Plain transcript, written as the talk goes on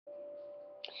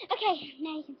Okay,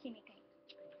 now you can see me. Okay.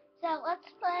 So let's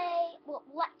play. Well,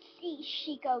 let's see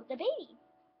Shiko the Baby.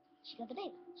 Shiko the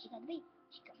Baby. Shiko the Baby.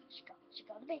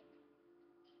 Shiko the Baby.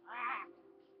 Ah,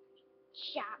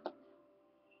 chop,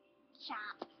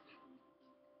 chop,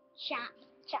 chop,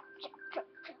 chop, chop, chop,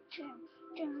 chop, chop.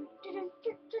 Dun, dun, dun,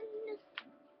 dun, dun,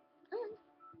 dun.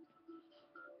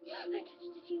 I touched the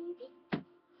TV.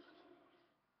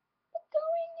 We're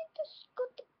going into Shiko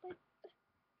the Baby.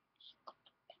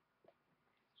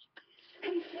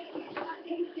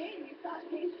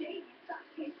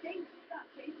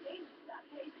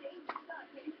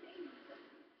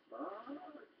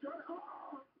 Shut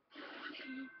up!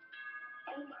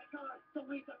 Oh my God!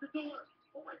 Somebody's at the door!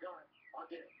 Oh my God! I'll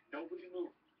get it. Nobody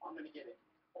move. I'm gonna get it.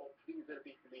 Oh, please let it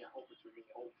be for me. I hope it's for me.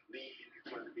 Oh, please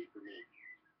let it be for me.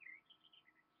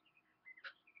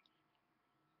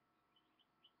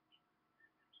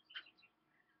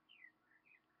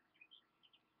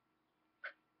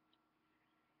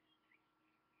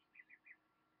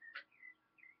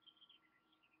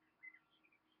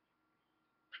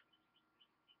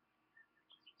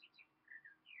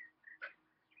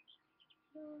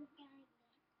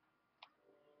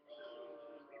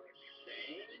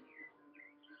 Shane?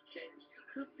 Shane, you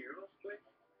come here real quick.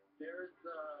 There's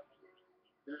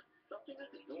something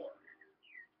at the door.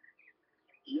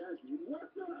 Yeah, dude, what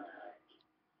the heck?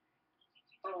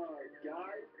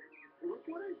 Guys, look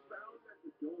what I found at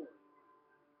the door.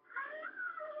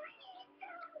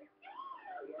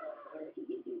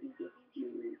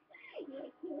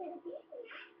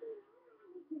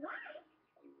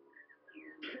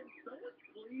 Can someone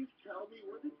please tell me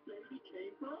where this baby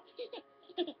came from?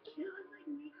 It was like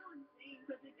Nico and Zane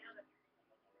put together.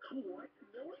 What?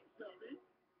 No, it doesn't.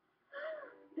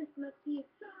 This must be a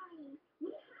sign.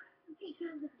 We have to take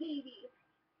care of this baby.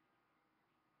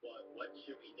 What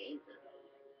should we name him?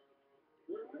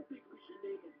 Well, I think we should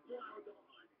name him Flower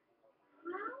Dawn.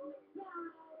 Flower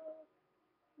Dawn.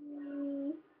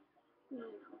 No,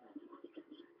 that's not a good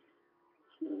name.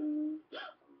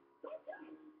 What's that?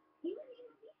 You were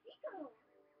named Chico.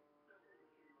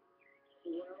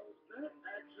 Well, that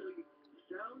actually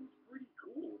sounds pretty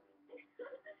cool.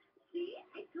 See,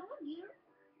 I told you.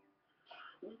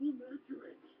 We will nurture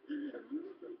it, and we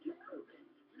will take care of it.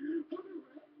 For the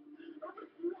rest of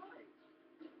its life.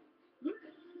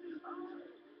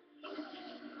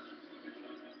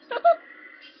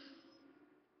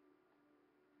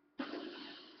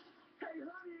 Hey,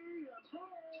 honey, I'm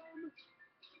home.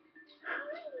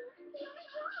 Honey, you're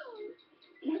home.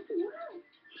 Guess what?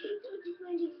 Chico just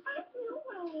landed out of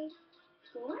nowhere.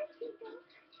 Poor Chico,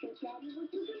 because Daddy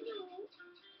wasn't doing.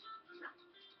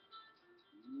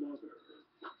 Mother.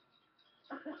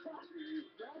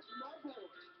 That's my boy.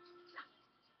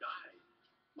 Guys,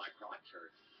 my crotch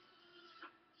hurts.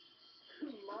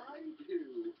 Mine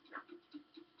too.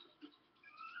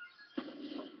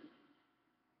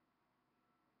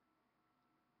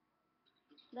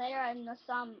 Later in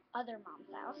some other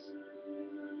mom's house.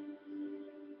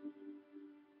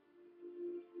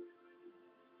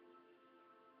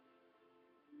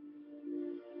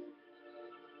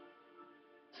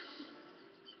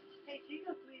 Hey,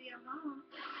 Chico, sweetie, I'm home.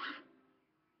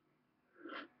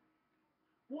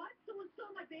 What? Someone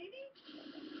stole my baby?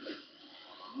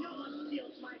 No one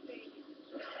steals my baby.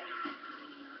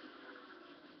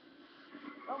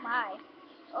 Oh my.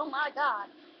 Oh my God.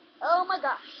 Oh my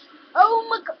gosh. Oh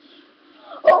my gosh.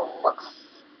 Oh my gosh.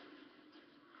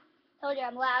 Told you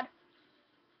I'm loud.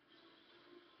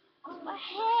 Oh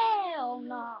hell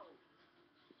no.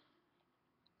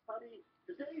 Honey,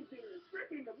 today's dinner is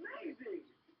freaking amazing.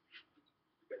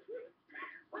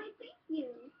 Why, thank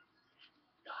you.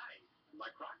 Guys, my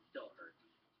crotch still hurts.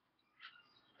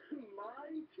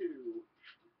 Mine too.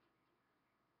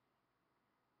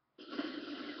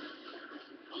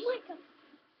 Oh my God.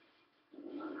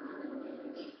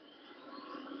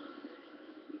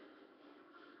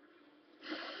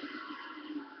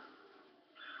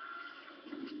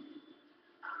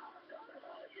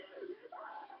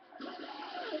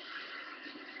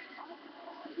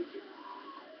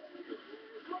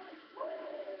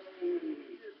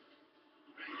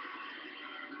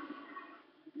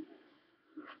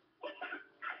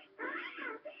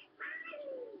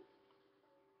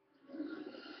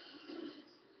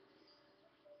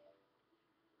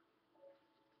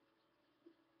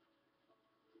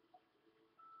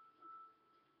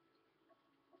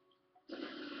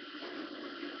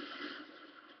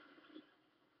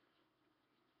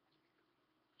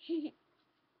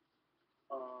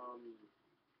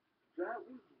 That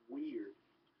was weird.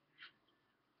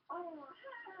 Oh,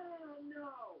 hell no!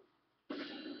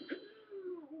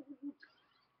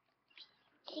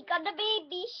 Shiko the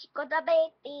baby, Shiko the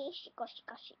baby, Shiko,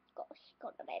 Shiko, Shiko,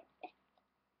 Shiko the baby.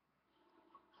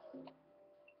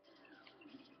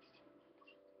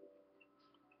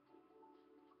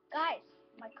 Guys,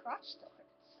 my crotch still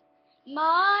hurts.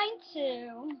 Mine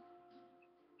too.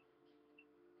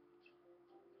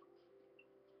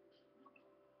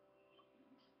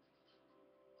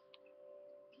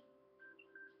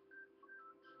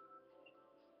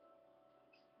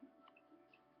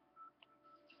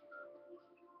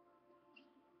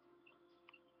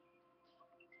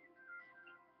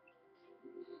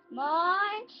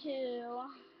 Mine too.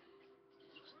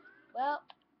 Well,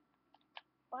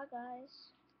 bye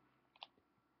guys.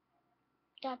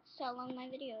 That's all on my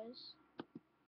videos.